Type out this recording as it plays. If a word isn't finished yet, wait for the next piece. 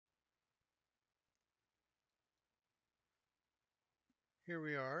Here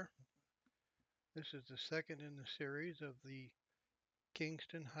we are. This is the second in the series of the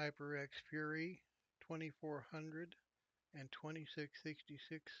Kingston HyperX Fury 2400 and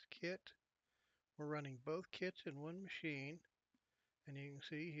 2666 kit. We're running both kits in one machine, and you can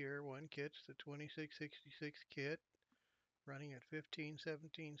see here one kit's the 2666 kit running at 15,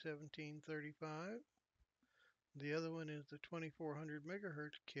 17, 17, 35. The other one is the 2400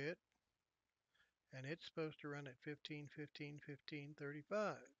 megahertz kit, and it's supposed to run at 15, 15, 15,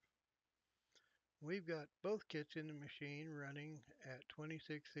 35. We've got both kits in the machine running at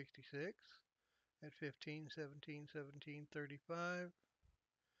 2666 at 15, 17, 17, 35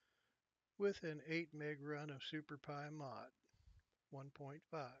 with an 8 meg run of SuperPi mod 1.5.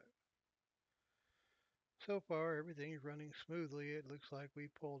 So far everything is running smoothly. It looks like we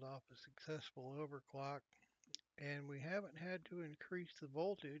pulled off a successful overclock, and we haven't had to increase the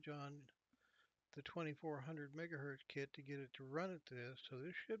voltage on the 2400 megahertz kit to get it to run at this, so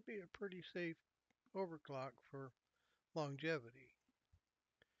this should be a pretty safe overclock for longevity.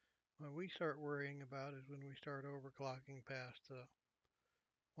 What we start worrying about is when we start overclocking past the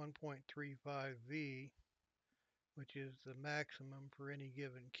 1.35V, which is the maximum for any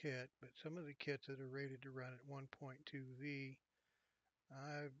given kit. But some of the kits that are rated to run at 1.2V,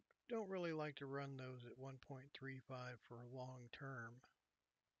 I don't really like to run those at 1.35 for long term.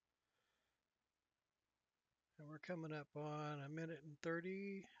 And we're coming up on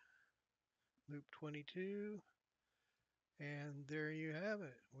 1:30, loop 22. And there you have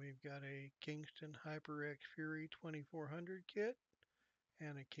it. We've got a Kingston HyperX Fury 2400 kit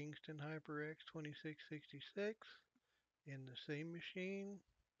and a Kingston HyperX 2666 in the same machine,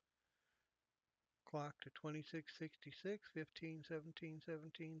 clocked to 2666, 15, 17,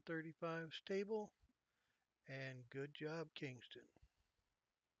 17, 35 stable, and good job, Kingston.